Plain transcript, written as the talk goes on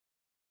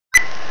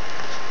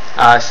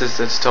This is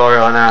the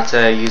tutorial on how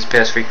to use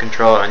PS3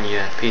 controller on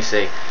your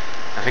PC.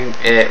 I think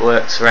it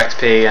works for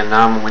XP and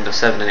I'm on Windows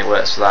 7 and it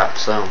works for that,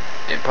 so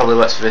it probably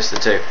works for Vista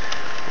too.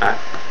 Right.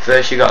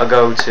 First you got to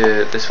go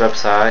to this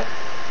website,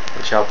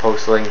 which I'll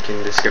post a link in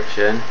the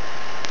description,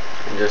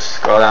 and just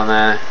scroll down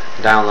there,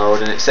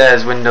 download, and it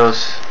says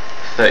Windows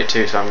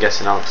 32, so I'm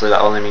guessing obviously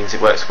that only means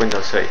it works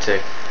Windows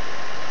 32.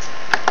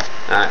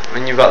 Right.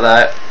 When you've got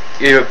that,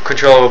 your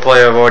controller will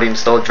probably have already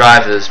installed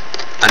drivers,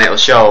 and it'll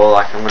show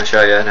like I'm going to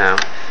show you now.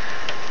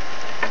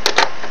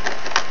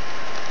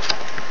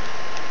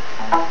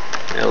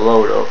 It'll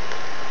load up.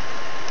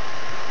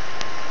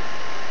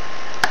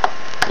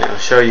 It'll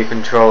show your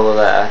controller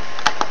there,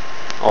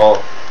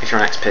 or if you're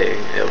on XP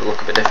it'll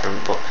look a bit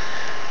different, but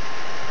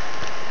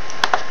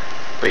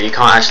you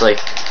can't actually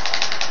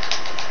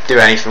do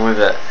anything with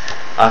it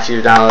after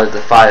you've downloaded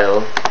the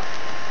file.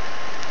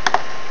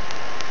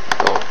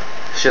 So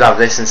should have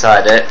this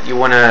inside it. You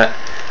want to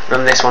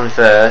run this one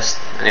first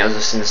and it'll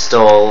just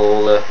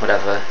install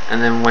whatever,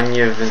 and then when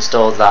you've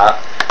installed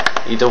that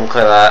you double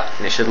click that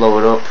and it should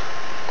load up,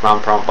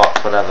 command prompt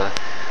box, whatever,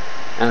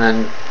 and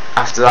then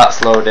after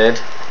that's loaded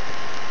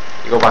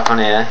you go back on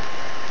here,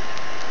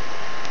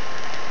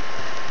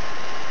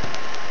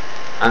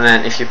 and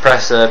then if you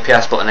press the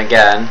PS button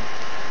again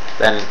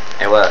then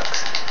it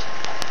works.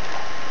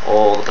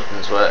 All the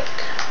buttons work.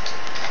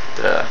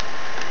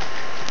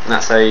 And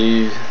that's how you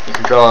use your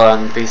controller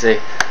on PC.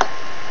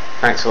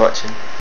 Thanks for watching.